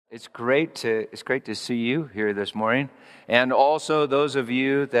It's great to see you here this morning, and also those of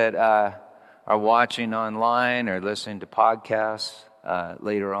you that are watching online or listening to podcasts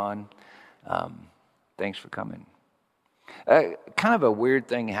later on. Thanks for coming. Kind of a weird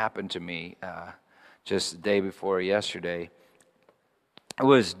thing happened to me just the day before yesterday. I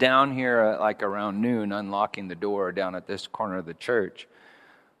was down here like around noon, unlocking the door down at this corner of the church,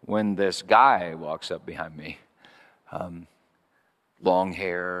 when this guy walks up behind me. Long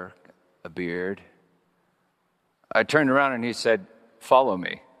hair, a beard. I turned around and he said, "Follow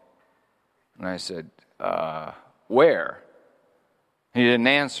me." And I said, "Where?" He didn't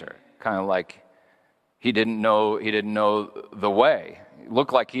answer, kind of like he didn't know the way. It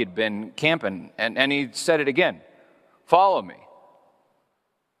looked like he had been camping, and he said it again, "Follow me."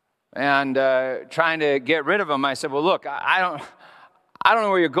 And trying to get rid of him, I said, "Well, look, I don't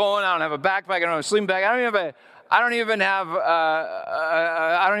know where you're going. I don't have a backpack. I don't have a sleeping bag. I don't even have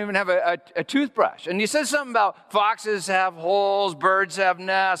a toothbrush." And he says something about foxes have holes, birds have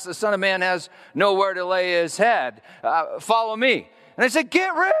nests, the Son of Man has nowhere to lay his head. Follow me. And I said,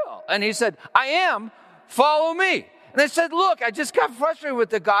 "Get real." And he said, "I am. Follow me." And I said, "Look, I just got frustrated with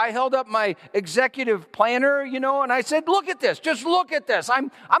the guy." I held up my executive planner, and I said, "Look at this. Just look at this.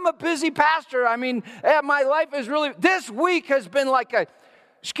 I'm a busy pastor. I mean, my life is really, this week has been like a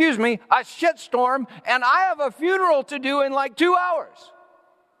shitstorm, and I have a funeral to do in like 2 hours."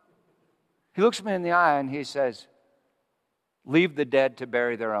 He looks me in the eye and he says, "Leave the dead to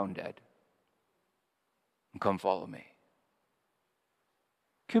bury their own dead and come follow me."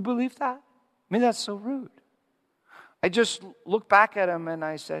 Can you believe that? I mean, that's so rude. I just looked back at him and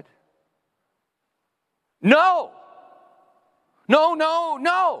I said, No.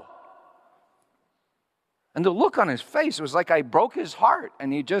 And the look on his face was like I broke his heart,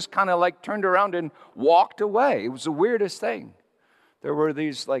 and he just kind of like turned around and walked away. It was the weirdest thing. There were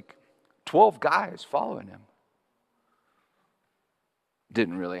these like 12 guys following him.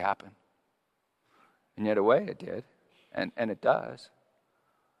 Didn't really happen. And yet a way it did, and it does.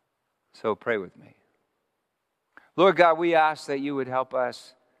 So pray with me. Lord God, we ask that you would help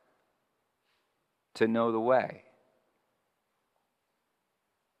us to know the way.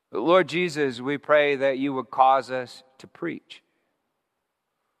 Lord Jesus, we pray that you would cause us to preach,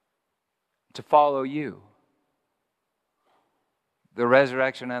 to follow you, the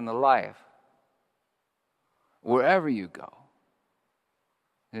resurrection and the life, wherever you go.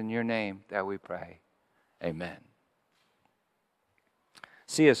 In your name that we pray. Amen.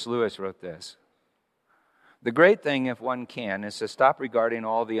 C.S. Lewis wrote this: "The great thing, if one can, is to stop regarding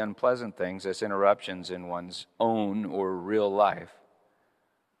all the unpleasant things as interruptions in one's own or real life.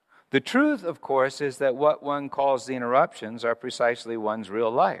 The truth, of course, is that what one calls the interruptions are precisely one's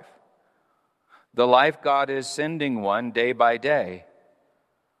real life. The life God is sending one day by day.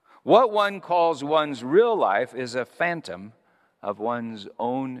 What one calls one's real life is a phantom of one's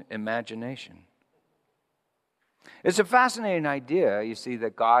own imagination." It's a fascinating idea, you see,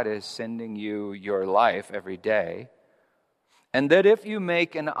 that God is sending you your life every day, and that if you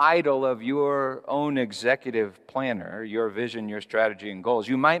make an idol of your own executive planner, your vision, your strategy, and goals,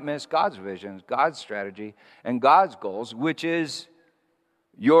 you might miss God's vision, God's strategy, and God's goals, which is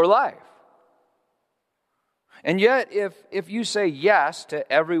your life. And yet, if you say yes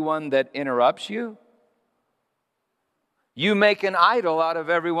to everyone that interrupts you, you make an idol out of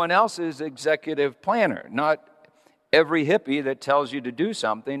everyone else's executive planner. Not every hippie that tells you to do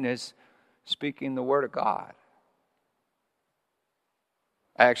something is speaking the word of God.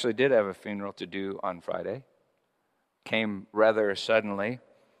 I actually did have a funeral to do on Friday. Came rather suddenly.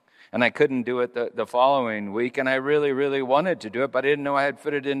 And I couldn't do it the following week. And I really, really wanted to do it, but I didn't know I had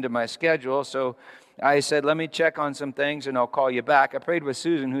fit it into my schedule. So I said, let me check on some things and I'll call you back. I prayed with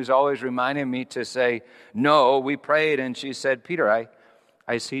Susan, who's always reminding me to say no. We prayed and she said, "Peter,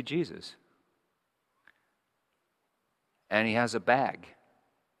 I see Jesus. And he has a bag.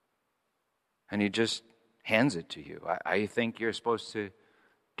 And he just hands it to you. I think you're supposed to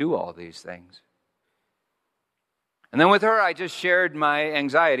do all these things." And then with her, I just shared my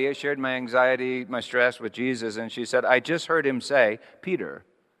anxiety. I shared my anxiety, my stress with Jesus. And she said, "I just heard him say, 'Peter,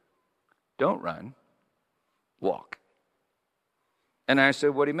 don't run, walk.'" And I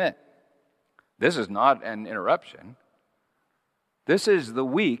said, "What do you mean? This is not an interruption. This is the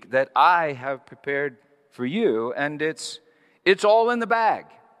week that I have prepared for you, and it's all in the bag.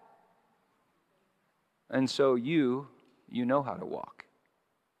 And so you know how to walk."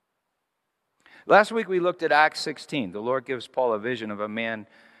 Last week we looked at Acts 16. The Lord gives Paul a vision of a man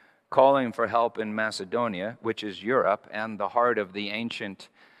calling for help in Macedonia, which is Europe and the heart of the ancient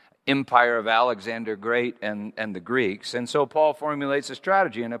empire of Alexander Great and the Greeks. And so Paul formulates a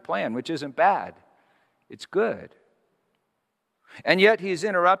strategy and a plan, which isn't bad. It's good. And yet he's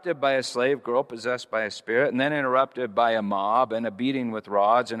interrupted by a slave girl possessed by a spirit, and then interrupted by a mob and a beating with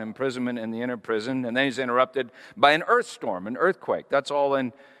rods and imprisonment in the inner prison, and then he's interrupted by an earth storm, an earthquake. That's all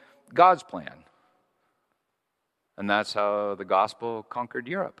in God's plan. And that's how the gospel conquered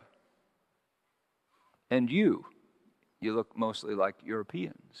Europe. And you look mostly like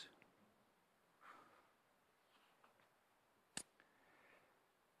Europeans.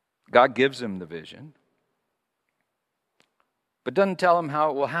 God gives him the vision, but doesn't tell him how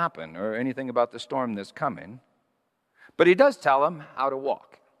it will happen or anything about the storm that's coming. But he does tell him how to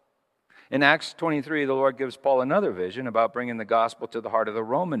walk. In Acts 23, the Lord gives Paul another vision about bringing the gospel to the heart of the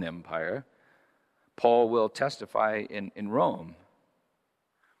Roman Empire. Paul will testify in Rome.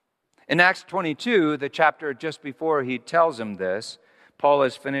 In Acts 22, the chapter just before he tells him this, Paul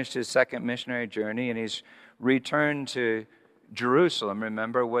has finished his second missionary journey and he's returned to Jerusalem,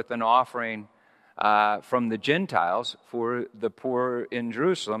 remember, with an offering from the Gentiles for the poor in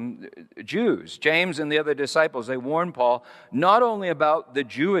Jerusalem, Jews. James and the other disciples, they warn Paul not only about the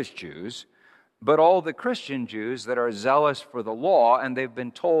Jewish Jews, but all the Christian Jews that are zealous for the law, and they've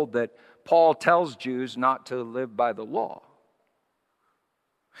been told that Paul tells Jews not to live by the law.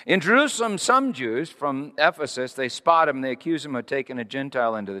 In Jerusalem, some Jews from Ephesus, they spot him, they accuse him of taking a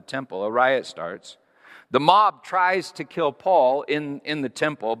Gentile into the temple. A riot starts. The mob tries to kill Paul in the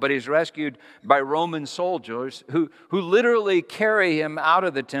temple, but he's rescued by Roman soldiers who literally carry him out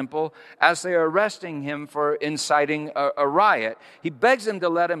of the temple as they are arresting him for inciting a riot. He begs them to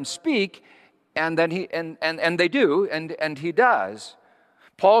let him speak, and then they do, and he does.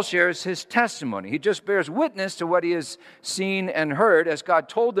 Paul shares his testimony. He just bears witness to what he has seen and heard as God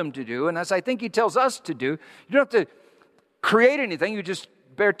told him to do, and as I think he tells us to do. You don't have to create anything, you just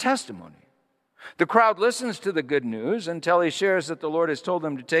bear testimony. The crowd listens to the good news until he shares that the Lord has told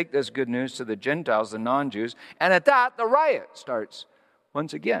him to take this good news to the Gentiles, the non-Jews, and at that, the riot starts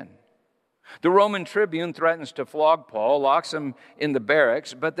once again. The Roman tribune threatens to flog Paul, locks him in the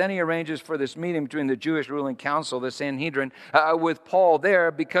barracks, but then he arranges for this meeting between the Jewish ruling council, the Sanhedrin, with Paul there,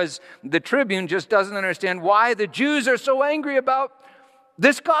 because the tribune just doesn't understand why the Jews are so angry about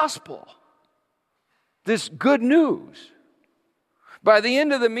this gospel, this good news. By the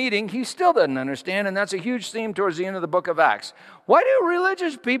end of the meeting, he still doesn't understand, and that's a huge theme towards the end of the book of Acts. Why do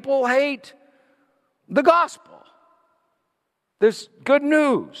religious people hate the gospel? This good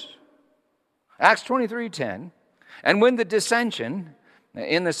news. Acts 23:10, and when the dissension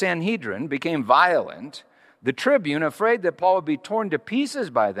in the Sanhedrin became violent, the tribune, afraid that Paul would be torn to pieces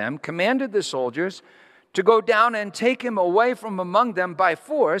by them, commanded the soldiers to go down and take him away from among them by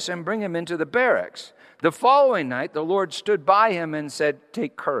force and bring him into the barracks. The following night, the Lord stood by him and said,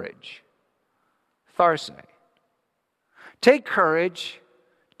 "Take courage." Tharsei. Take courage,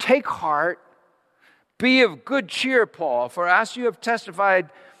 take heart, be of good cheer, Paul, for as you have testified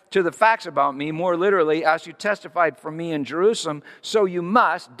to the facts about me, more literally, as you testified for me in Jerusalem, so you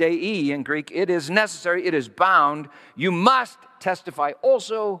must, dei in Greek, it is necessary, it is bound, you must testify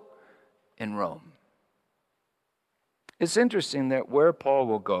also in Rome. It's interesting that where Paul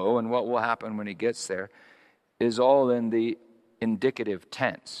will go and what will happen when he gets there is all in the indicative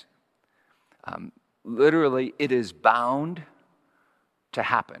tense. Literally, it is bound to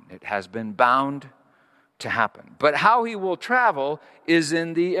happen. It has been bound to happen. But how he will travel is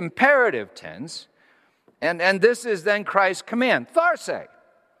in the imperative tense, and this is then Christ's command. Tharsei,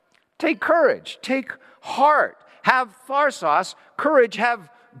 take courage, take heart, have tharsos, courage, have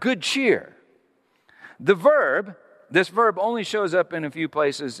good cheer. This verb only shows up in a few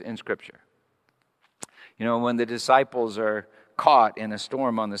places in Scripture. You know, when the disciples are caught in a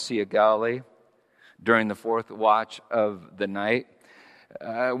storm on the Sea of Galilee during the fourth watch of the night,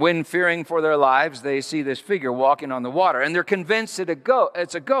 when fearing for their lives, they see this figure walking on the water, and they're convinced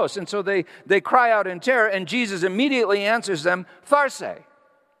it's a ghost, and so they cry out in terror, and Jesus immediately answers them, Tharsei.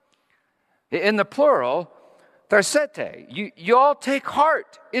 In the plural, Tharsite. You all take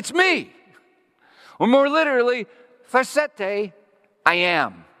heart, it's me. Or more literally, Tharsite, I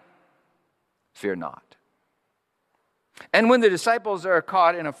am. Fear not. And when the disciples are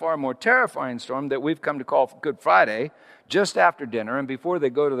caught in a far more terrifying storm that we've come to call Good Friday, just after dinner and before they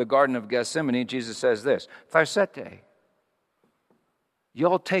go to the Garden of Gethsemane, Jesus says this, Tharsite, you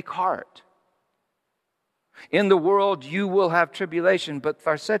all take heart. In the world you will have tribulation, but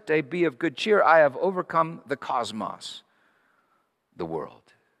Tharsite, be of good cheer. I have overcome the cosmos, the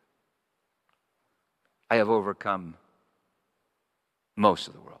world. I have overcome most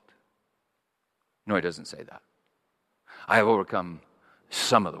of the world. No, he doesn't say that. I have overcome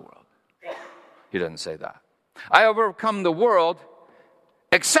some of the world. He doesn't say that. I have overcome the world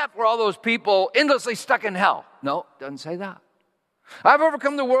except for all those people endlessly stuck in hell. No, doesn't say that. I've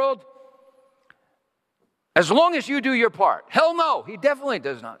overcome the world as long as you do your part. Hell no, he definitely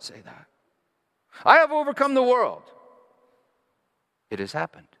does not say that. I have overcome the world. It has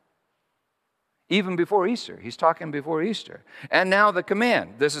happened. Even before Easter. He's talking before Easter. And now the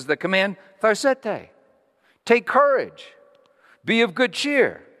command. This is the command, Tharsite. Take courage. Be of good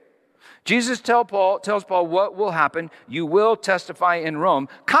cheer. Jesus tells Paul what will happen. You will testify in Rome.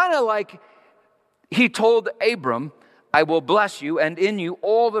 Kind of like he told Abram, I will bless you, and in you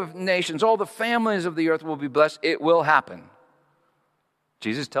all the nations, all the families of the earth will be blessed. It will happen.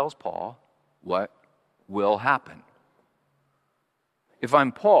 Jesus tells Paul what will happen. If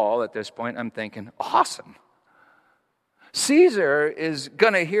I'm Paul at this point, I'm thinking, awesome. Caesar is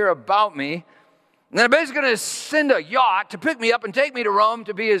going to hear about me, and then he's going to send a yacht to pick me up and take me to Rome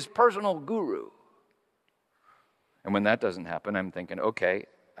to be his personal guru. And when that doesn't happen, I'm thinking, okay,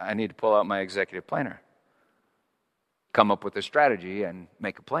 I need to pull out my executive planner, come up with a strategy and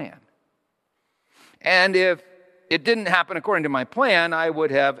make a plan. And if it didn't happen according to my plan, I would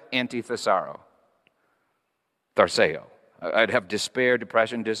have tharseo. I'd have despair,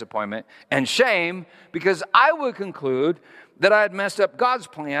 depression, disappointment, and shame because I would conclude that I had messed up God's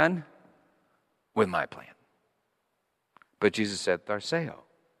plan with my plan. But Jesus said, Tharseo.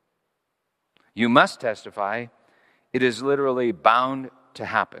 You must testify. It is literally bound to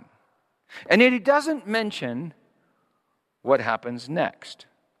happen. And yet he doesn't mention what happens next.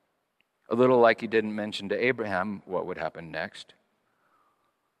 A little like he didn't mention to Abraham what would happen next.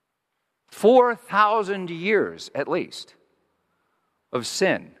 4,000 years at least of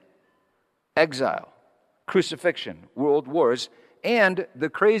sin, exile, crucifixion, world wars, and the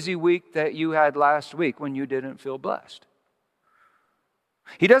crazy week that you had last week when you didn't feel blessed.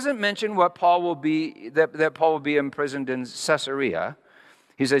 He doesn't mention what Paul will be, that Paul will be imprisoned in Caesarea.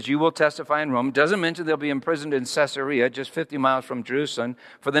 He says, you will testify in Rome. Doesn't mention they'll be imprisoned in Caesarea, just 50 miles from Jerusalem,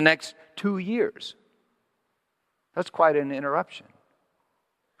 for the next 2 years. That's quite an interruption.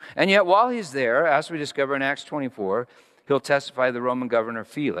 And yet while he's there, as we discover in Acts 24, he'll testify the Roman governor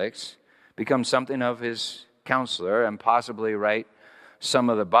Felix, become something of his counselor, and possibly write some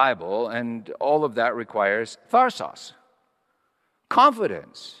of the Bible. And all of that requires tharsos,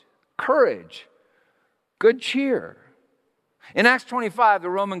 confidence, courage, good cheer. In Acts 25, the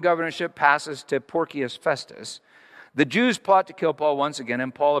Roman governorship passes to Porcius Festus. The Jews plot to kill Paul once again,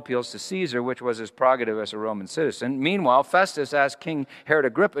 and Paul appeals to Caesar, which was his prerogative as a Roman citizen. Meanwhile, Festus asks King Herod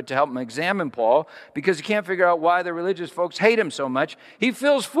Agrippa to help him examine Paul because he can't figure out why the religious folks hate him so much. He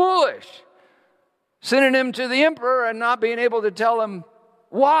feels foolish sending him to the emperor and not being able to tell him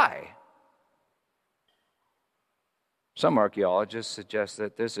why. Some archaeologists suggest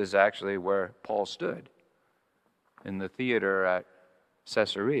that this is actually where Paul stood, in the theater at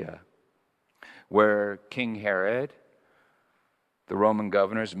Caesarea, where King Herod, the Roman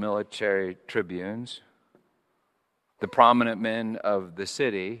governors, military tribunes, the prominent men of the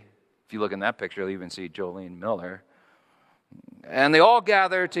city, if you look in that picture, you'll even see Jolene Miller, and they all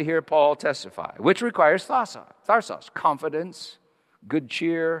gather to hear Paul testify, which requires tharsos, confidence, good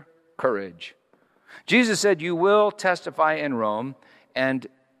cheer, courage. Jesus said, you will testify in Rome and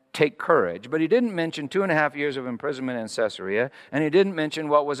take courage. But he didn't mention 2.5 years of imprisonment in Caesarea, and he didn't mention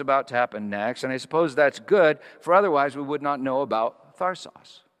what was about to happen next. And I suppose that's good, for otherwise we would not know about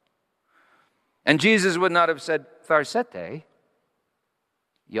tharsos. And Jesus would not have said, Tharsite,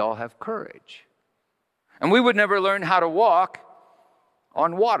 y'all have courage. And we would never learn how to walk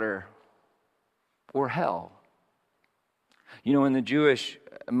on water or hell. You know, in the Jewish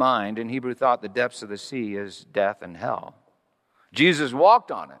mind, in Hebrew thought, the depths of the sea is death and hell. Jesus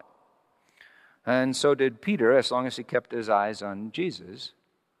walked on it. And so did Peter, as long as he kept his eyes on Jesus.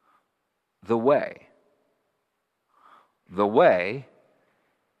 The way. The way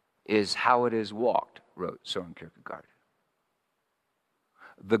is how it is walked, wrote Soren Kierkegaard.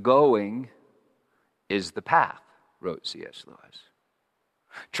 The going is the path, wrote C.S. Lewis.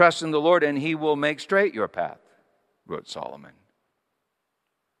 Trust in the Lord and he will make straight your path, wrote Solomon.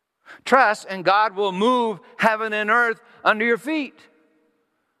 Trust and God will move heaven and earth under your feet.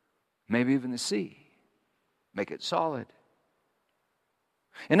 Maybe even the sea. Make it solid.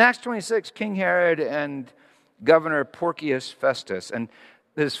 In Acts 26, King Herod and Governor Porcius Festus, and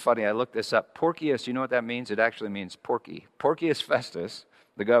this is funny, I looked this up. Porcius, you know what that means? It actually means porky. Porcius Festus,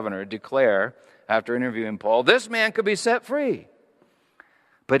 the governor, declare, after interviewing Paul, this man could be set free.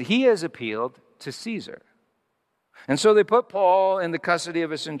 But he has appealed to Caesar. And so they put Paul in the custody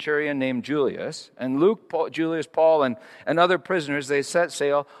of a centurion named Julius. And Luke, Julius, Paul, and other prisoners, they set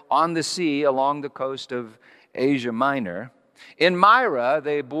sail on the sea along the coast of Asia Minor. In Myra,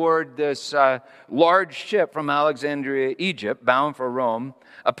 they board this large ship from Alexandria, Egypt, bound for Rome,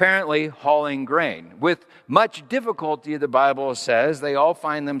 apparently hauling grain. With much difficulty, the Bible says, they all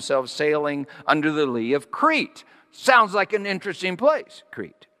find themselves sailing under the lee of Crete. Sounds like an interesting place,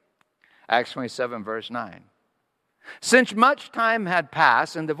 Crete. Acts 27, verse 9. Since much time had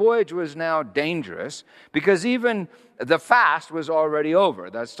passed and the voyage was now dangerous, because even the fast was already over.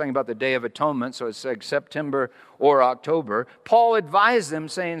 That's talking about the Day of Atonement, so it's like September or October. Paul advised them,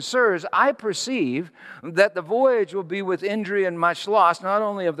 saying, "Sirs, I perceive that the voyage will be with injury and much loss, not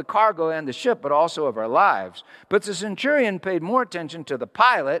only of the cargo and the ship, but also of our lives." But the centurion paid more attention to the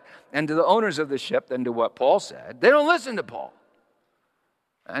pilot and to the owners of the ship than to what Paul said. They don't listen to Paul.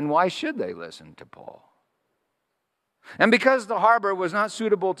 And why should they listen to Paul? And because the harbor was not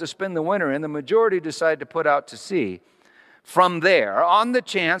suitable to spend the winter in, the majority decided to put out to sea from there on the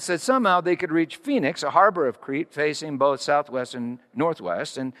chance that somehow they could reach Phoenix, a harbor of Crete facing both southwest and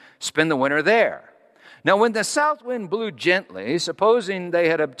northwest, and spend the winter there. Now, when the south wind blew gently, supposing they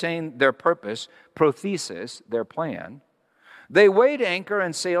had obtained their purpose, prothesis, their plan, they weighed anchor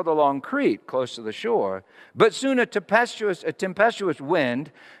and sailed along Crete, close to the shore. But soon a tempestuous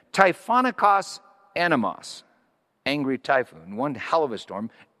wind, typhonikos animos, angry typhoon, one hell of a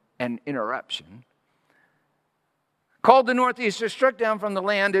storm, an interruption, called the northeaster, struck down from the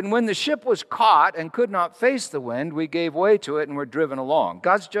land, and when the ship was caught and could not face the wind, we gave way to it and were driven along.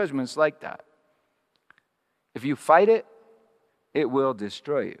 God's judgment's like that. If you fight it, it will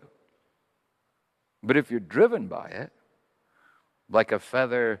destroy you. But if you're driven by it, like a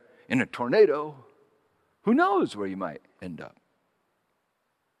feather in a tornado, who knows where you might end up?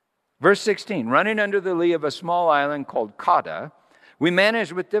 Verse 16, running under the lee of a small island called Cauda, we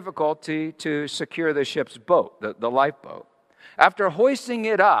managed with difficulty to secure the ship's boat, the lifeboat. After hoisting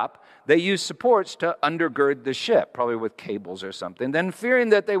it up, they used supports to undergird the ship, probably with cables or something. Then, fearing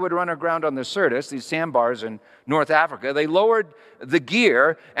that they would run aground on the Syrtis, these sandbars in North Africa, they lowered the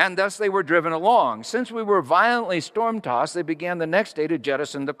gear, and thus they were driven along. Since we were violently storm-tossed, they began the next day to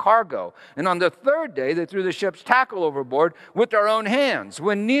jettison the cargo. And on the third day, they threw the ship's tackle overboard with their own hands.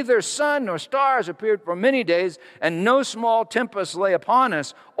 When neither sun nor stars appeared for many days, and no small tempest lay upon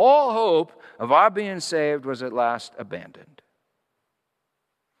us, all hope of our being saved was at last abandoned.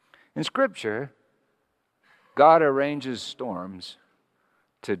 In Scripture, God arranges storms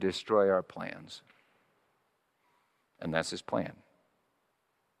to destroy our plans. And that's His plan.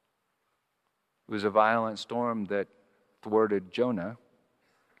 It was a violent storm that thwarted Jonah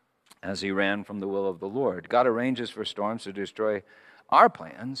as he ran from the will of the Lord. God arranges for storms to destroy our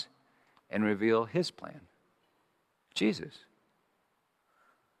plans and reveal His plan, Jesus.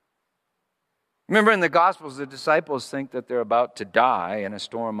 Remember in the Gospels, the disciples think that they're about to die in a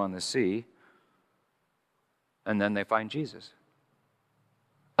storm on the sea, and then they find Jesus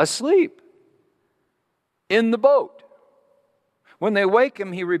asleep in the boat. When they wake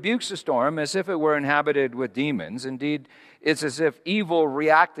him, he rebukes the storm as if it were inhabited with demons. Indeed, it's as if evil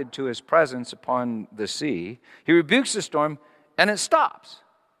reacted to his presence upon the sea. He rebukes the storm, and it stops.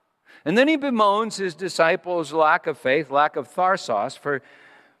 And then he bemoans his disciples' lack of faith, lack of tharsos, for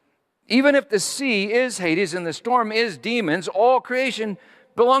even if the sea is Hades and the storm is demons, all creation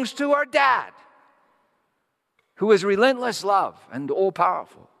belongs to our dad, who is relentless love and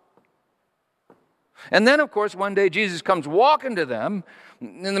all-powerful. And then, of course, one day Jesus comes walking to them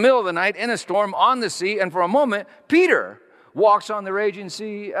in the middle of the night in a storm on the sea, and for a moment, Peter walks on the raging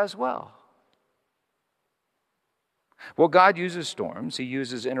sea as well. Well, God uses storms. He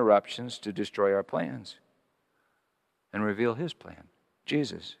uses interruptions to destroy our plans and reveal His plan,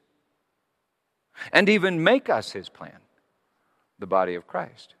 Jesus. And even make us His plan, the body of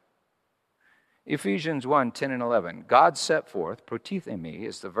Christ. Ephesians 1, 10 and 11. God set forth, protithemi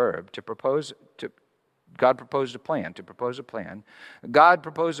is the verb, God proposed a plan, to propose a plan. God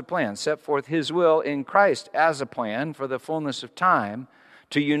proposed a plan, set forth His will in Christ as a plan for the fullness of time,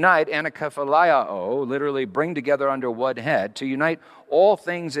 to unite, anakephalaiao, literally bring together under one head, to unite all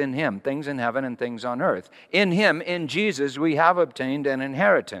things in Him, things in heaven and things on earth. In Him, in Jesus, we have obtained an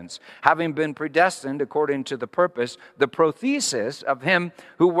inheritance, having been predestined according to the purpose, the prothesis of Him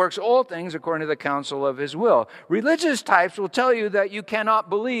who works all things according to the counsel of His will. Religious types will tell you that you cannot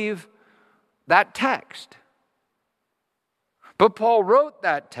believe that text. But Paul wrote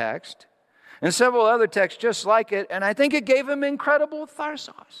that text and several other texts just like it, and I think it gave him incredible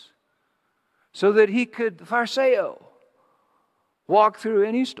tharsos, so that he could, tharseo, walk through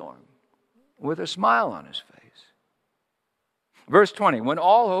any storm with a smile on his face. Verse 20, when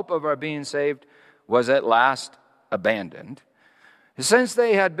all hope of our being saved was at last abandoned, since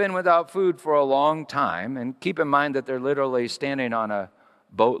they had been without food for a long time, and keep in mind that they're literally standing on a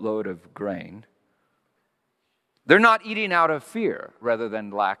boatload of grain, they're not eating out of fear rather than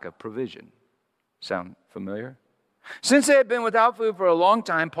lack of provision. Sound familiar? Since they had been without food for a long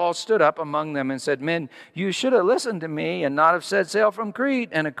time, Paul stood up among them and said, men, you should have listened to me and not have set sail from Crete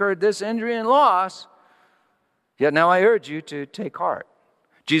and incurred this injury and loss. Yet now I urge you to take heart.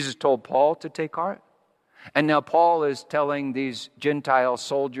 Jesus told Paul to take heart. And now Paul is telling these Gentile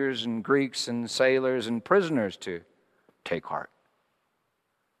soldiers and Greeks and sailors and prisoners to take heart.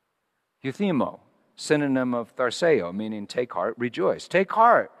 Euthemo, synonym of tharseo, meaning take heart, rejoice. Take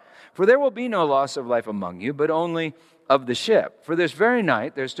heart, for there will be no loss of life among you, but only of the ship. For this very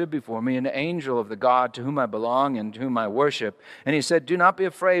night there stood before me an angel of the God to whom I belong and whom I worship. And he said, do not be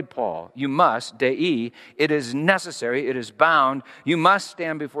afraid, Paul. You must, dei, it is necessary, it is bound. You must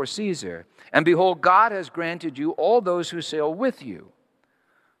stand before Caesar. And behold, God has granted you all those who sail with you.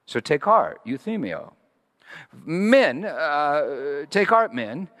 So take heart, euthemio. Men, take heart,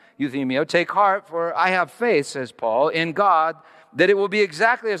 men, euthemio, take heart, for I have faith, says Paul, in God, that it will be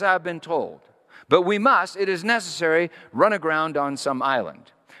exactly as I have been told. But we must, it is necessary, run aground on some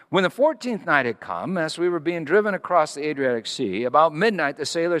island. When the 14th night had come, as we were being driven across the Adriatic Sea, about midnight the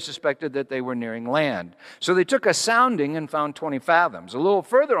sailors suspected that they were nearing land. So they took a sounding and found 20 fathoms. A little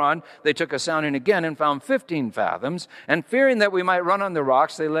further on, they took a sounding again and found 15 fathoms. And fearing that we might run on the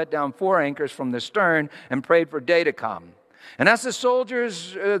rocks, they let down 4 anchors from the stern and prayed for day to come. And as the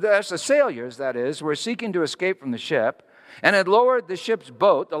sailors, that is, were seeking to escape from the ship, and had lowered the ship's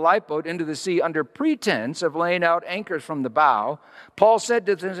boat, the lifeboat, into the sea under pretense of laying out anchors from the bow, Paul said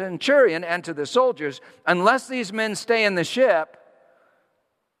to the centurion and to the soldiers, unless these men stay in the ship,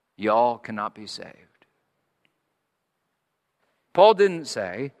 y'all cannot be saved. Paul didn't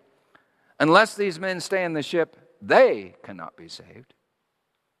say, unless these men stay in the ship, they cannot be saved.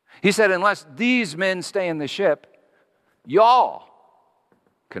 He said, unless these men stay in the ship, y'all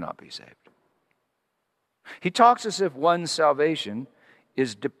cannot be saved. He talks as if one salvation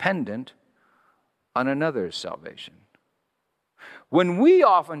is dependent on another's salvation, when we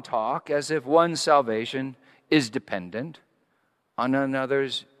often talk as if one salvation is dependent on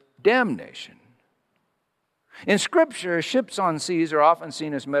another's damnation. In Scripture, ships on seas are often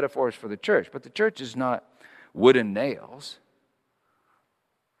seen as metaphors for the church, but the church is not wooden nails.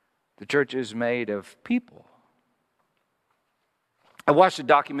 The church is made of people. I watched a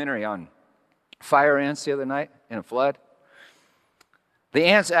documentary on fire ants the other night in a flood. The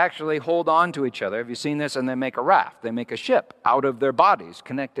ants actually hold on to each other. Have you seen this? And they make a raft. They make a ship out of their bodies,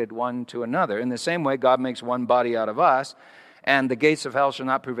 connected one to another. In the same way, God makes one body out of us, and the gates of hell shall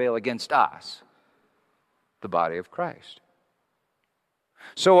not prevail against us, the body of Christ.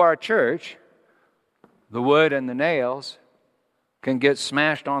 So our church, the wood and the nails, can get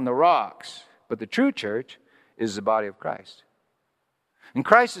smashed on the rocks, but the true church is the body of Christ. And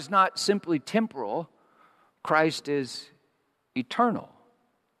Christ is not simply temporal. Christ is eternal.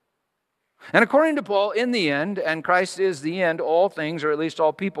 And according to Paul, in the end, and Christ is the end, all things, or at least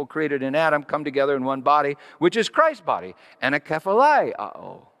all people created in Adam, come together in one body, which is Christ's body,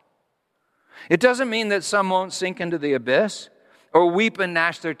 anakephalaio. It doesn't mean that some won't sink into the abyss or weep and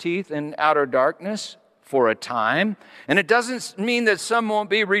gnash their teeth in outer darkness for a time. And it doesn't mean that some won't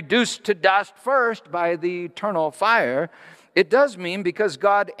be reduced to dust first by the eternal fire. It does mean because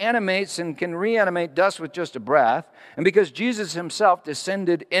God animates and can reanimate dust with just a breath, and because Jesus himself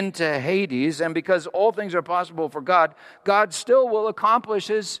descended into Hades, and because all things are possible for God, God still will accomplish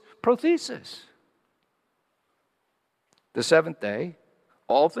his prothesis. The seventh day,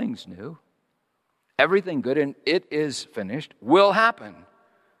 all things new, everything good, and it is finished, will happen.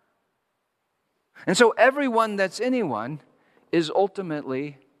 And so everyone that's anyone is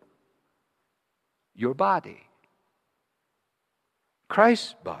ultimately your body.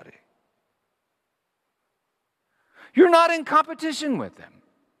 Christ's body. You're not in competition with them.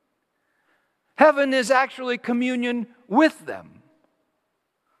 Heaven is actually communion with them.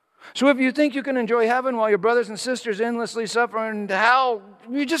 So if you think you can enjoy heaven while your brothers and sisters endlessly suffer in hell,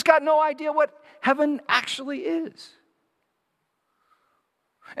 you just got no idea what heaven actually is.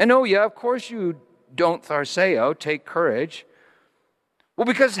 And oh yeah, of course you don't tharseo, take courage. Well,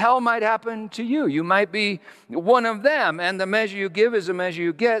 because hell might happen to you. You might be one of them, and the measure you give is the measure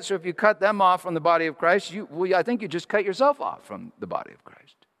you get. So if you cut them off from the body of Christ, I think you just cut yourself off from the body of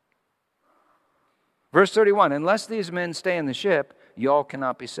Christ. Verse 31, unless these men stay in the ship, y'all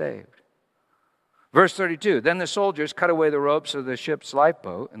cannot be saved. Verse 32, then the soldiers cut away the ropes of the ship's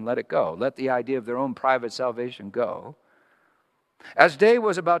lifeboat and let it go. Let the idea of their own private salvation go. As day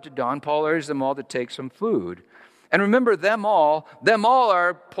was about to dawn, Paul urged them all to take some food. And remember, them all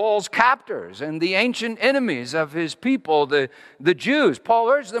are Paul's captors and the ancient enemies of his people, the Jews. Paul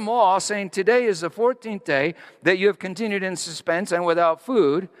urged them all, saying, today is the 14th day that you have continued in suspense and without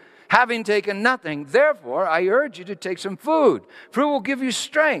food, having taken nothing. Therefore, I urge you to take some food, for it will give you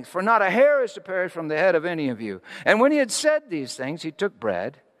strength, for not a hair is to perish from the head of any of you. And when he had said these things, he took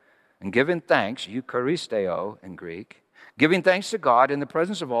bread, and giving thanks, eucharisteo in Greek, giving thanks to God in the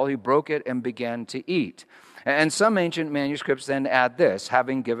presence of all, he broke it and began to eat. And some ancient manuscripts then add this,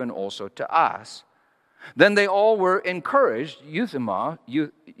 having given also to us. Then they all were encouraged, euthemios,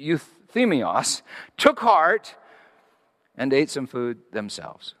 took heart, and ate some food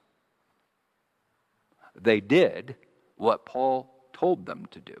themselves. They did what Paul told them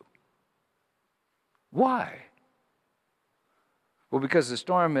to do. Why? Well, because the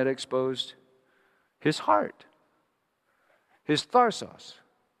storm had exposed his heart, his tharsos.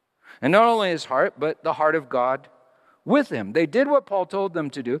 And not only his heart, but the heart of God with him. They did what Paul told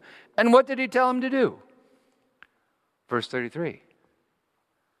them to do. And what did he tell them to do? Verse 33.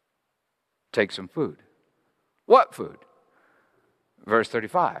 Take some food. What food? Verse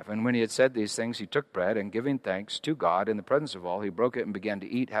 35. And when he had said these things, he took bread, and giving thanks to God in the presence of all, he broke it and began to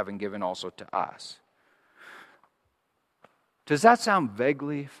eat, having given also to us. Does that sound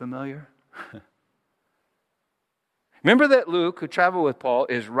vaguely familiar? Remember that Luke, who traveled with Paul,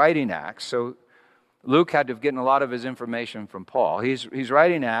 is writing Acts. So Luke had to have gotten a lot of his information from Paul. He's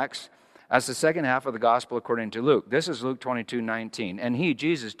writing Acts as the second half of the gospel according to Luke. This is Luke 22:19. And he,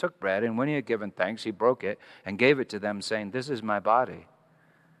 Jesus, took bread, and when he had given thanks, he broke it and gave it to them, saying, this is my body,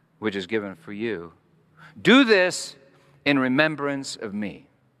 which is given for you. Do this in remembrance of me.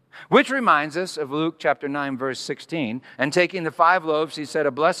 Which reminds us of Luke chapter 9, verse 16. And taking the 5 loaves, he said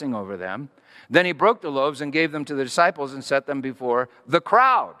a blessing over them. Then he broke the loaves and gave them to the disciples and set them before the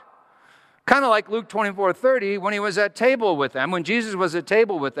crowd. Kind of like Luke 24:30 when he was at table with them. When Jesus was at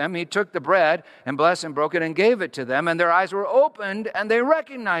table with them, he took the bread and blessed and broke it and gave it to them. And their eyes were opened and they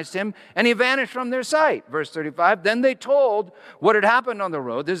recognized him and he vanished from their sight. Verse 35, then they told what had happened on the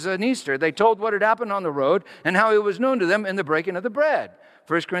road. This is an Easter. They told what had happened on the road and how it was known to them in the breaking of the bread.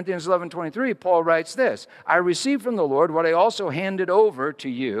 1 Corinthians 11:23, Paul writes this, I received from the Lord what I also handed over to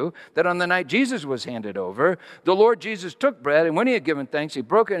you, that on the night Jesus was handed over, the Lord Jesus took bread, and when he had given thanks, he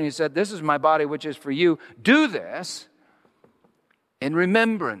broke it, and he said, this is my body, which is for you. Do this in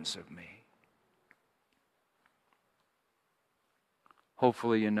remembrance of me.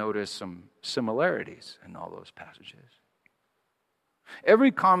 Hopefully you notice some similarities in all those passages.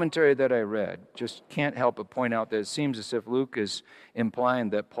 Every commentary that I read just can't help but point out that it seems as if Luke is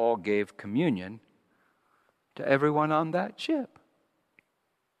implying that Paul gave communion to everyone on that ship.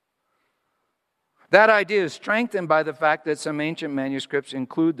 That idea is strengthened by the fact that some ancient manuscripts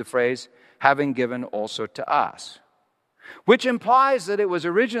include the phrase, having given also to us, which implies that it was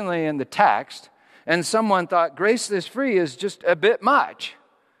originally in the text and someone thought grace this free is just a bit much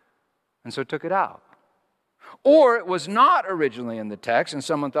and so took it out. Or it was not originally in the text and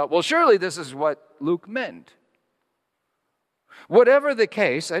someone thought, well, surely this is what Luke meant. Whatever the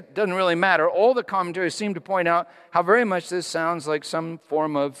case, it doesn't really matter. All the commentaries seem to point out how very much this sounds like some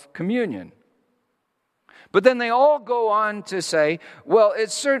form of communion. But then they all go on to say, well, it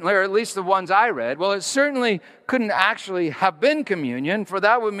certainly, or at least the ones I read, well, it certainly couldn't actually have been communion, for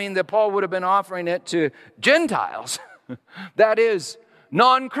that would mean that Paul would have been offering it to Gentiles. That is,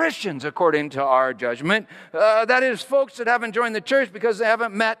 non-Christians, according to our judgment. That is, folks that haven't joined the church because they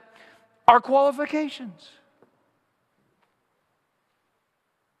haven't met our qualifications.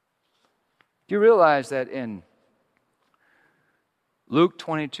 Do you realize that in Luke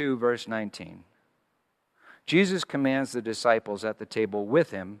 22, verse 19, Jesus commands the disciples at the table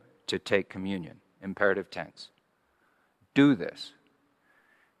with him to take communion, imperative tense. Do this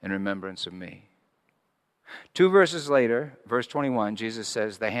in remembrance of me. 2 verses later, verse 21, Jesus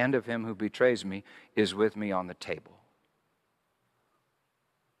says, the hand of him who betrays me is with me on the table.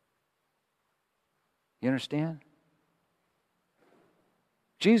 You understand?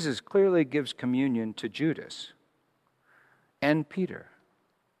 Jesus clearly gives communion to Judas and Peter,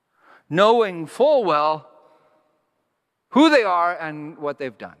 knowing full well who they are and what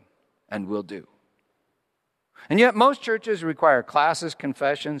they've done and will do. And yet most churches require classes,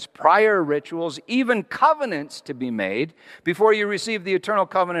 confessions, prior rituals, even covenants to be made before you receive the eternal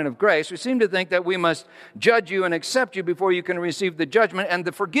covenant of grace. We seem to think that we must judge you and accept you before you can receive the judgment and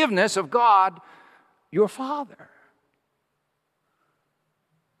the forgiveness of God, your Father.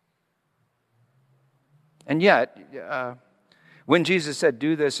 And yet, When Jesus said,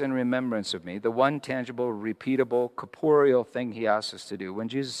 do this in remembrance of me, the one tangible, repeatable, corporeal thing he asks us to do, when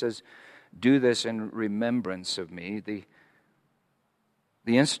Jesus says, do this in remembrance of me, the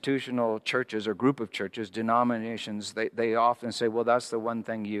institutional churches or group of churches, denominations, they often say, well, that's the one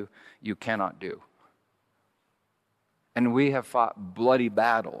thing you cannot do. And we have fought bloody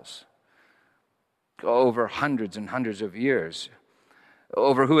battles over hundreds and hundreds of years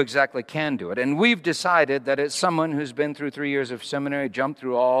over who exactly can do it. And we've decided that it's someone who's been through 3 years of seminary, jumped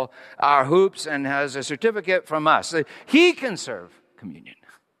through all our hoops, and has a certificate from us. He can serve communion.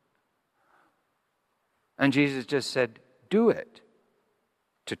 And Jesus just said, do it,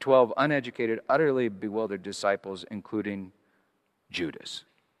 to 12 uneducated, utterly bewildered disciples, including Judas.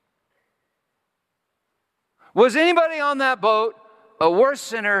 Was anybody on that boat a worse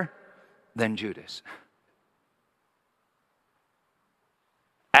sinner than Judas?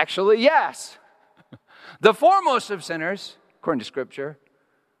 Actually, yes. The foremost of sinners, according to Scripture,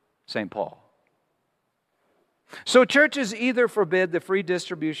 St. Paul. So churches either forbid the free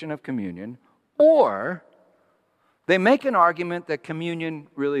distribution of communion, or they make an argument that communion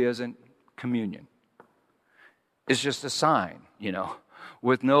really isn't communion. It's just a sign,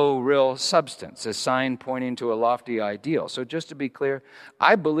 with no real substance, a sign pointing to a lofty ideal. So just to be clear,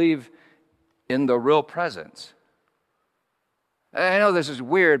 I believe in the real presence. I know this is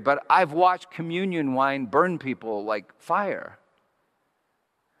weird, but I've watched communion wine burn people like fire.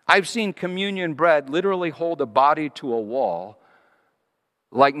 I've seen communion bread literally hold a body to a wall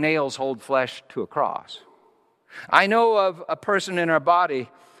like nails hold flesh to a cross. I know of a person in our body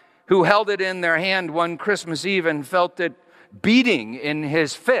who held it in their hand one Christmas Eve and felt it beating in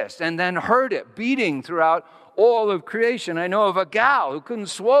his fist, and then heard it beating throughout all of creation. I know of a gal who couldn't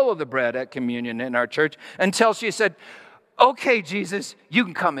swallow the bread at communion in our church until she said, okay, Jesus, you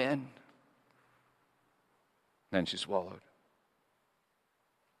can come in. Then she swallowed.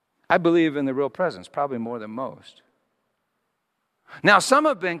 I believe in the real presence, probably more than most. Now, some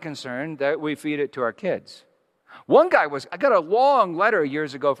have been concerned that we feed it to our kids. I got a long letter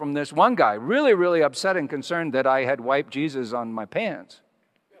years ago from this one guy, really, really upset and concerned that I had wiped Jesus on my pants.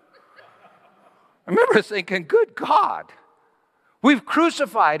 I remember thinking, good God, we've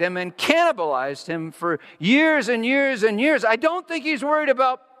crucified him and cannibalized him for years and years and years. I don't think he's worried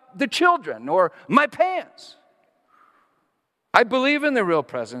about the children or my pants. I believe in the real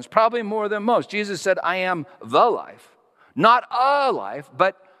presence, probably more than most. Jesus said, I am the life. Not a life,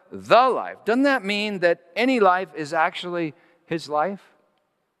 but the life. Doesn't that mean that any life is actually his life?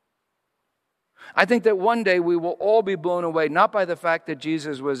 I think that one day we will all be blown away, not by the fact that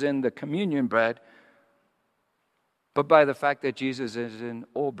Jesus was in the communion bread, but by the fact that Jesus is in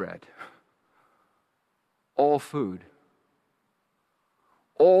all bread, all food,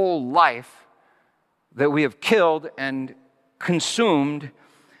 all life that we have killed and consumed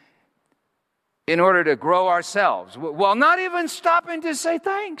in order to grow ourselves, while not even stopping to say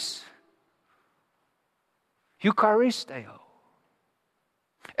thanks. Eucharisteo.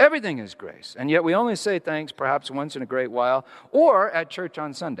 Everything is grace, and yet we only say thanks perhaps once in a great while, or at church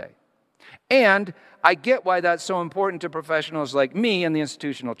on Sunday. And I get why that's so important to professionals like me in the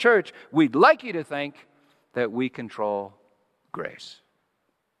institutional church. We'd like you to think that we control grace.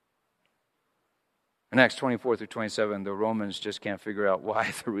 In Acts 24 through 27, the Romans just can't figure out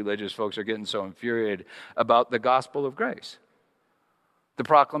why the religious folks are getting so infuriated about the gospel of grace, the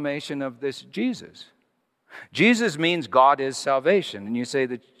proclamation of this Jesus. Jesus means God is salvation. And you see,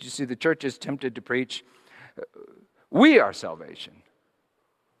 the church is tempted to preach, we are salvation.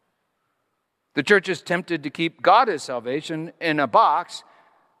 The church is tempted to keep God as salvation in a box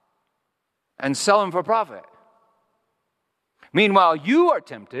and sell him for profit. Meanwhile, you are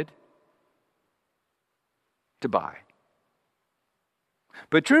tempted to buy.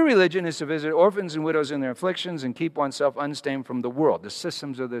 But true religion is to visit orphans and widows in their afflictions and keep oneself unstained from the world, the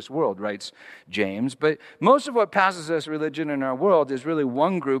systems of this world, writes James. But most of what passes as religion in our world is really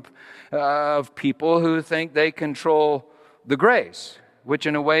one group of people who think they control the grace, which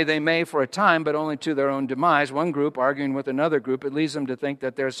in a way they may for a time, but only to their own demise. One group arguing with another group, it leads them to think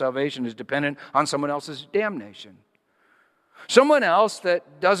that their salvation is dependent on someone else's damnation. Someone else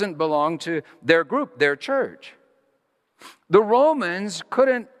that doesn't belong to their group, their church. The Romans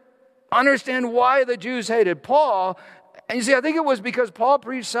couldn't understand why the Jews hated Paul. And you see, I think it was because Paul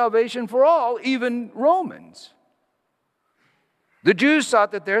preached salvation for all, even Romans. The Jews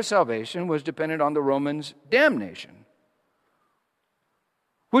thought that their salvation was dependent on the Romans' damnation,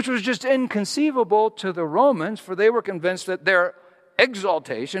 which was just inconceivable to the Romans, for they were convinced that their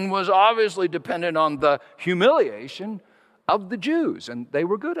exaltation was obviously dependent on the humiliation of the Jews, and they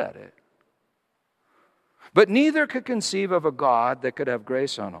were good at it. But neither could conceive of a God that could have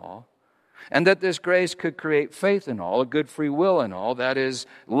grace on all, and that this grace could create faith in all, a good free will in all, that is,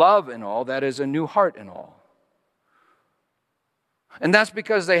 love in all, that is, a new heart in all. And that's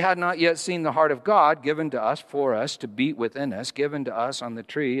because they had not yet seen the heart of God given to us, for us, to beat within us, given to us on the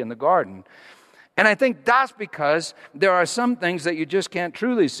tree in the garden. And I think that's because there are some things that you just can't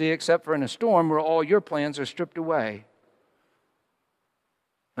truly see except for in a storm where all your plans are stripped away.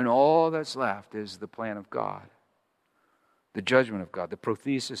 And all that's left is the plan of God, the judgment of God, the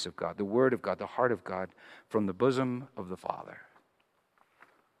prothesis of God, the word of God, the heart of God from the bosom of the Father,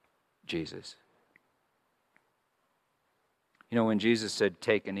 Jesus. You know, when Jesus said,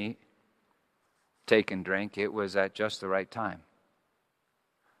 take and eat, take and drink, it was at just the right time,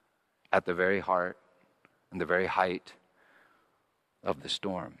 at the very heart and the very height of the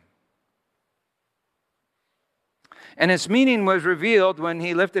storm. And its meaning was revealed when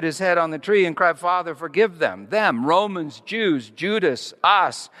he lifted his head on the tree and cried, Father, forgive them, Romans, Jews, Judas,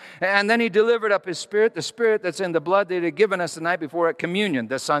 us. And then he delivered up his spirit, the spirit that's in the blood that he had given us the night before at communion.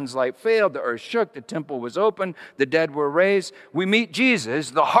 The sun's light failed, the earth shook, the temple was opened, the dead were raised. We meet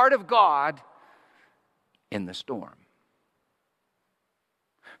Jesus, the heart of God, in the storm.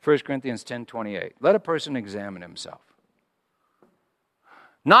 1 Corinthians 10:28. Let a person examine himself.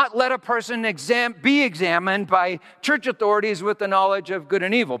 Not let a person be examined by church authorities with the knowledge of good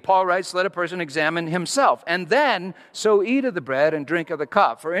and evil. Paul writes, let a person examine himself. And then, so eat of the bread and drink of the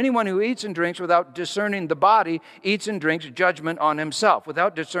cup. For anyone who eats and drinks without discerning the body, eats and drinks judgment on himself,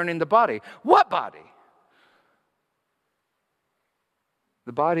 without discerning the body. What body?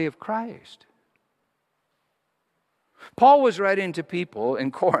 The body of Christ. Paul was writing to people in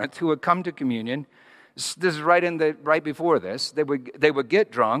Corinth who had come to communion. This is right before this. They would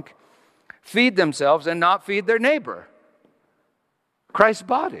get drunk, feed themselves, and not feed their neighbor. Christ's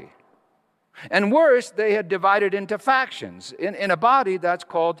body. And worse, they had divided into factions. In a body, that's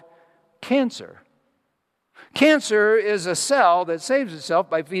called cancer. Cancer is a cell that saves itself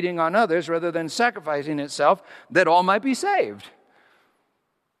by feeding on others rather than sacrificing itself that all might be saved,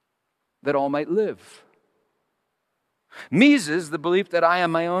 that all might live. Meses, the belief that I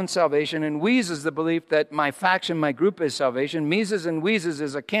am my own salvation, and wheezes, the belief that my faction, my group is salvation. Meses and wheezes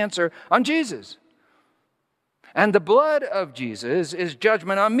is a cancer on Jesus. And the blood of Jesus is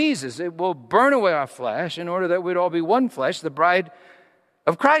judgment on Meses. It will burn away our flesh in order that we'd all be one flesh, the bride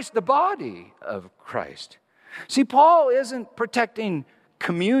of Christ, the body of Christ. See, Paul isn't protecting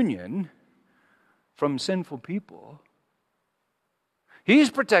communion from sinful people. He's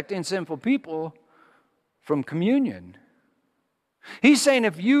protecting sinful people from communion. He's saying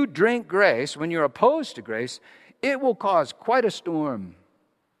if you drink grace when you're opposed to grace, it will cause quite a storm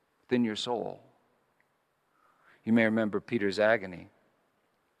within your soul. You may remember Peter's agony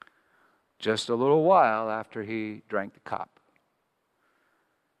just a little while after he drank the cup.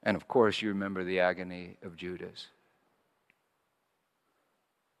 And of course, you remember the agony of Judas.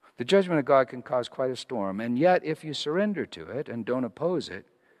 The judgment of God can cause quite a storm, and yet if you surrender to it and don't oppose it,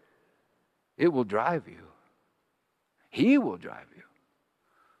 it will drive you. He will drive you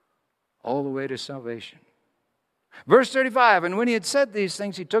all the way to salvation. Verse 35, and when he had said these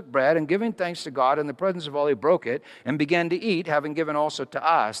things, he took bread, and giving thanks to God in the presence of all, he broke it and began to eat, having given also to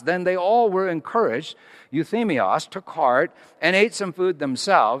us. Then they all were encouraged, euthemios, took heart, and ate some food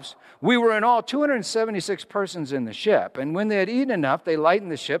themselves. We were in all 276 persons in the ship, and when they had eaten enough, they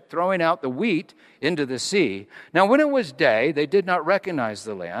lightened the ship, throwing out the wheat into the sea. Now when it was day, they did not recognize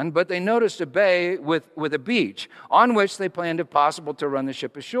the land, but they noticed a bay with a beach, on which they planned, if possible, to run the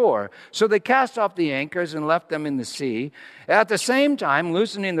ship ashore. So they cast off the anchors and left them in the sea, at the same time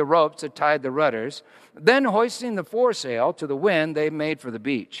loosening the ropes that tied the rudders. Then hoisting the foresail to the wind, they made for the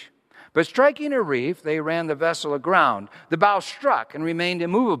beach. But striking a reef, they ran the vessel aground. The bow struck and remained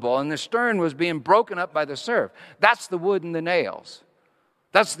immovable, and the stern was being broken up by the surf. That's the wood and the nails.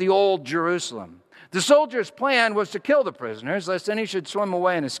 That's the old Jerusalem. The soldiers' plan was to kill the prisoners, lest any should swim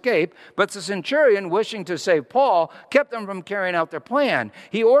away and escape. But the centurion, wishing to save Paul, kept them from carrying out their plan.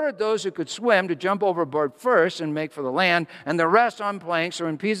 He ordered those who could swim to jump overboard first and make for the land, and the rest on planks or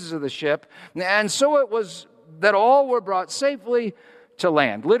in pieces of the ship. And so it was that all were brought safely to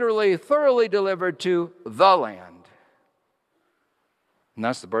land, literally thoroughly delivered to the land. And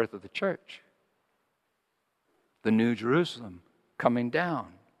that's the birth of the church. The New Jerusalem coming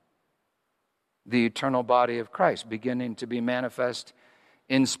down. The eternal body of Christ beginning to be manifest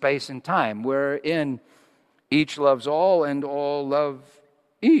in space and time, wherein each loves all and all love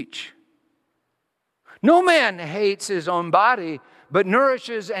each. No man hates his own body, but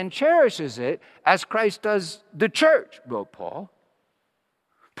nourishes and cherishes it as Christ does the church, wrote Paul.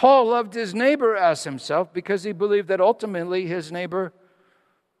 Paul loved his neighbor as himself because he believed that ultimately his neighbor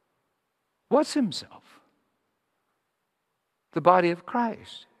was himself, the body of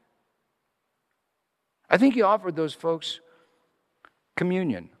Christ. I think he offered those folks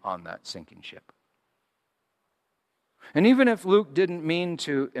communion on that sinking ship. And even if Luke didn't mean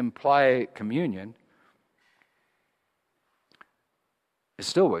to imply communion, it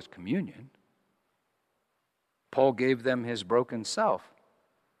still was communion. Paul gave them his broken self.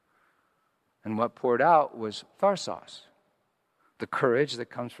 And what poured out was tharsos, the courage that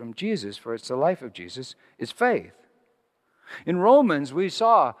comes from Jesus, for it's the life of Jesus, is faith. In Romans, we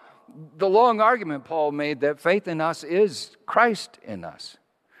saw the long argument Paul made that faith in us is Christ in us,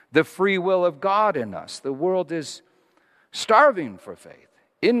 the free will of God in us. The world is starving for faith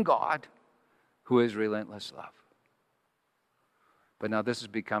in God, who is relentless love. But now this has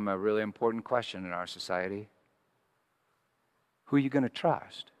become a really important question in our society. Who are you going to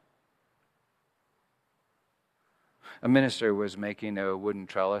trust? A minister was making a wooden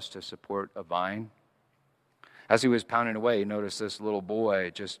trellis to support a vine. As he was pounding away, he noticed this little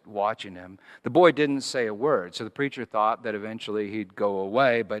boy just watching him. The boy didn't say a word, so the preacher thought that eventually he'd go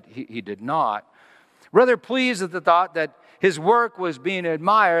away, but he did not. Rather pleased at the thought that his work was being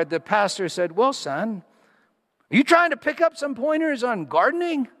admired, the pastor said, "Well, son, are you trying to pick up some pointers on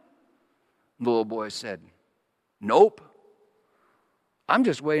gardening?" The little boy said, "Nope. I'm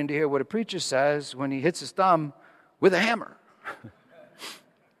just waiting to hear what a preacher says when he hits his thumb with a hammer."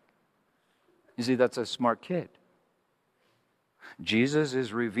 You see, that's a smart kid. Jesus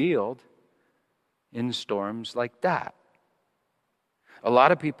is revealed in storms like that. A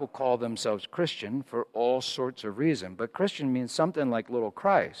lot of people call themselves Christian for all sorts of reasons, but Christian means something like little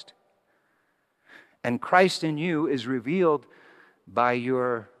Christ. And Christ in you is revealed by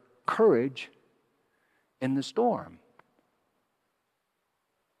your courage in the storm.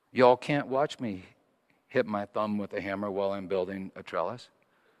 Y'all can't watch me hit my thumb with a hammer while I'm building a trellis,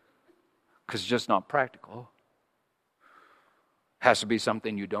 because it's just not practical. Has to be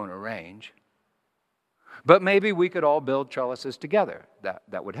something you don't arrange. But maybe we could all build trellises together.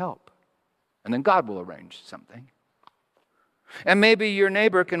 That would help. And then God will arrange something. And maybe your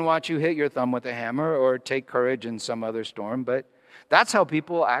neighbor can watch you hit your thumb with a hammer or take courage in some other storm, but that's how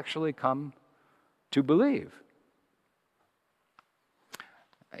people actually come to believe.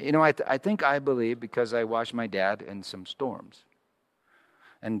 You know, I think I believe because I watched my dad in some storms.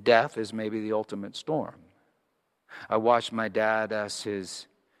 And death is maybe the ultimate storm. I watched my dad as his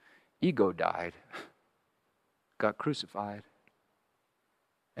ego died, got crucified,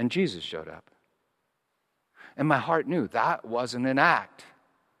 and Jesus showed up. And my heart knew that wasn't an act.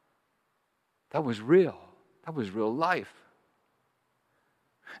 That was real. That was real life.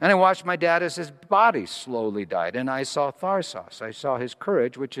 And I watched my dad as his body slowly died. And I saw tharsos. I saw his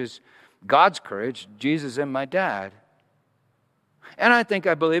courage, which is God's courage, Jesus and my dad. And I think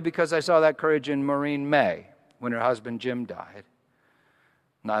I believe because I saw that courage in Maureen May when her husband Jim died.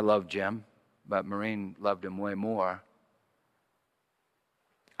 And I love Jim, but Maureen loved him way more.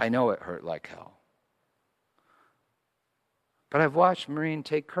 I know it hurt like hell. But I've watched Maureen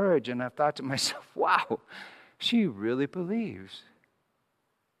take courage, and I've thought to myself, wow, she really believes.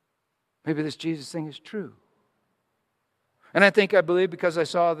 Maybe this Jesus thing is true. And I think I believe because I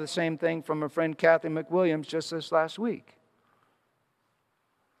saw the same thing from her friend Kathy McWilliams just this last week.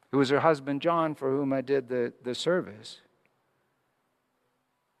 It was her husband John for whom I did the service.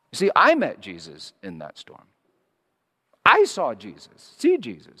 You see, I met Jesus in that storm. I saw Jesus, see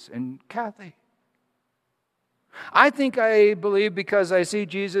Jesus in Kathy. I think I believe because I see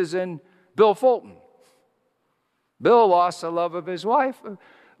Jesus in Bill Fulton. Bill lost the love of his wife,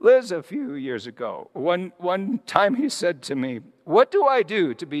 Liz, a few years ago. One time he said to me, "What do I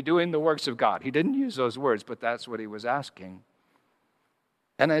do to be doing the works of God?" He didn't use those words, but that's what he was asking.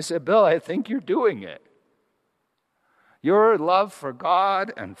 And I said, "Bill, I think you're doing it. Your love for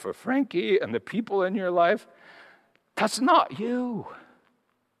God and for Frankie and the people in your life, that's not you.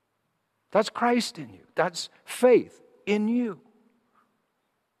 That's Christ in you. That's faith in you."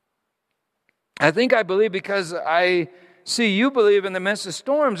 I think I believe because I see you believe in the midst of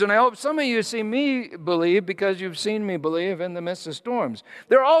storms, and I hope some of you see me believe because you've seen me believe in the midst of storms.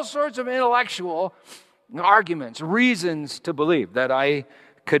 There are all sorts of intellectual arguments, reasons to believe that I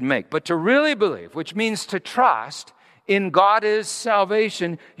could make. But to really believe, which means to trust in God is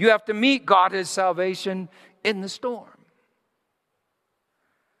salvation, you have to meet God is salvation in the storm.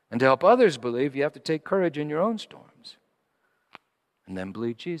 And to help others believe, you have to take courage in your own storms. And then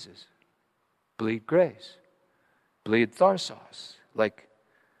bleed Jesus. Bleed grace. Bleed tharsos, like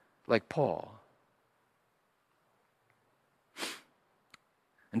Paul.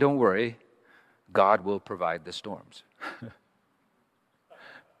 And don't worry, God will provide the storms.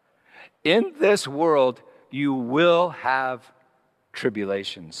 In this world, you will have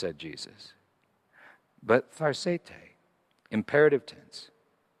tribulation, said Jesus. But tharseite, imperative tense.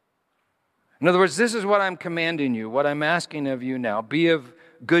 In other words, this is what I'm commanding you, what I'm asking of you now. Be of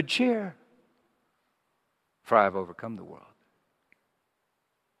good cheer, for I have overcome the world.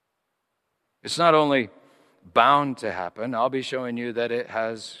 It's not only bound to happen, I'll be showing you that it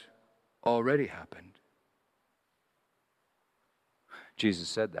has already happened. Jesus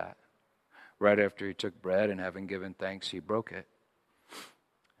said that. Right after he took bread and having given thanks, he broke it.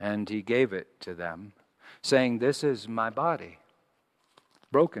 And he gave it to them, saying, "This is my body,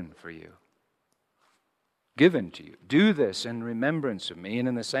 broken for you, given to you. Do this in remembrance of me." And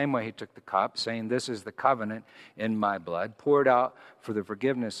in the same way he took the cup, saying, "This is the covenant in my blood, poured out for the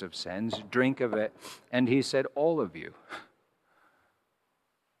forgiveness of sins. Drink of it." And he said, "All of you,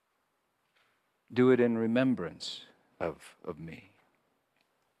 do it in remembrance of me."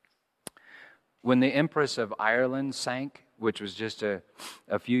 When the Empress of Ireland sank, which was just a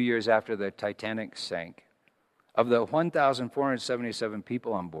few years after the Titanic sank, of the 1,477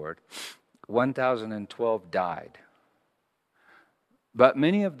 people on board, 1,012 died. But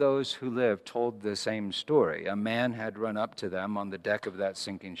many of those who lived told the same story. A man had run up to them on the deck of that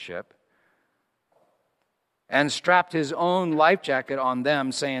sinking ship and strapped his own life jacket on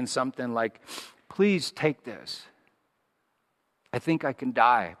them, saying something like, "Please take this. I think I can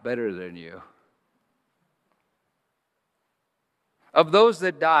die better than you." Of those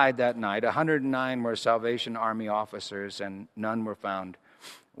that died that night, 109 were Salvation Army officers, and none were found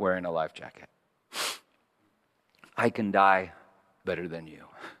wearing a life jacket. I can die better than you.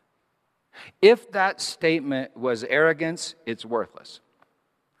 If that statement was arrogance, it's worthless.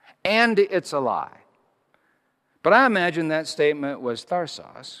 And it's a lie. But I imagine that statement was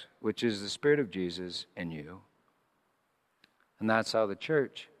tharsos, which is the Spirit of Jesus in you. And that's how the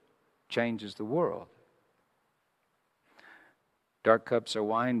church changes the world. Dark cups are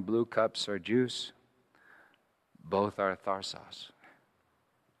wine, blue cups are juice. Both are tharsos.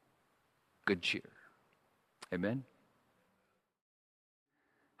 Good cheer. Amen?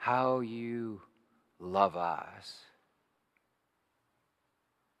 How you love us.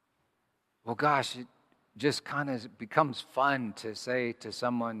 Well, gosh, it just kind of becomes fun to say to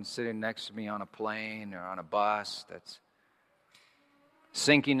someone sitting next to me on a plane or on a bus that's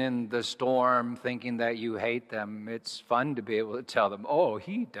sinking in the storm, thinking that you hate them. It's fun to be able to tell them, "Oh,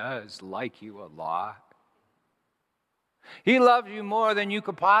 he does like you a lot. He loves you more than you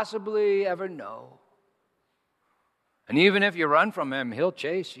could possibly ever know. And even if you run from him, he'll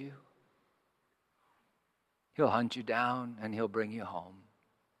chase you. He'll hunt you down and he'll bring you home.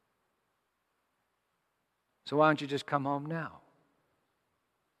 So why don't you just come home now?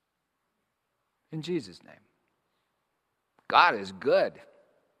 In Jesus' name." God is good.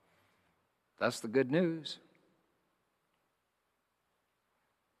 That's the good news.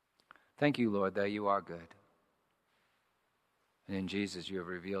 Thank you, Lord, that you are good. And in Jesus, you have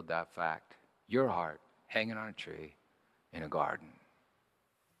revealed that fact. Your heart hanging on a tree in a garden.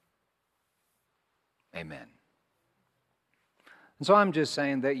 Amen. And so I'm just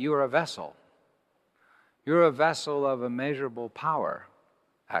saying that you are a vessel. You're a vessel of immeasurable power,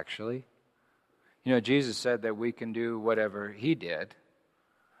 actually. You know, Jesus said that we can do whatever he did.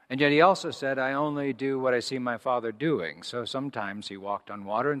 And yet he also said, "I only do what I see my Father doing." So sometimes he walked on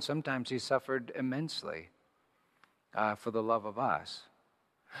water and sometimes he suffered immensely for the love of us.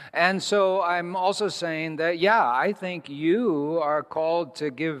 And so I'm also saying that, I think you are called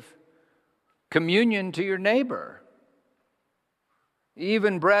to give communion to your neighbor.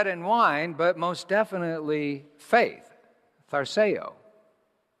 Even bread and wine, but most definitely faith, tharseo.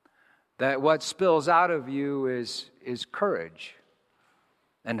 That what spills out of you is courage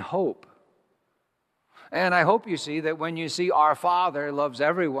and hope. And I hope you see that when you see our Father loves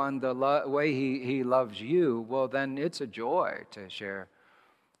everyone the way he loves you, well, then it's a joy to share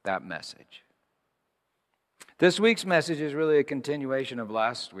that message. This week's message is really a continuation of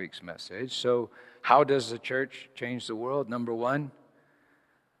last week's message. So how does the church change the world? Number one,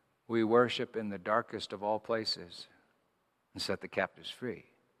 we worship in the darkest of all places and set the captives free.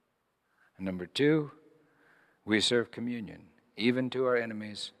 And number two, we serve communion, even to our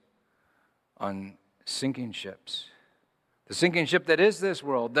enemies, on sinking ships. The sinking ship that is this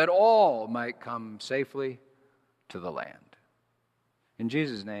world, that all might come safely to the land. In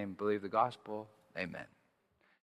Jesus' name, believe the gospel. Amen.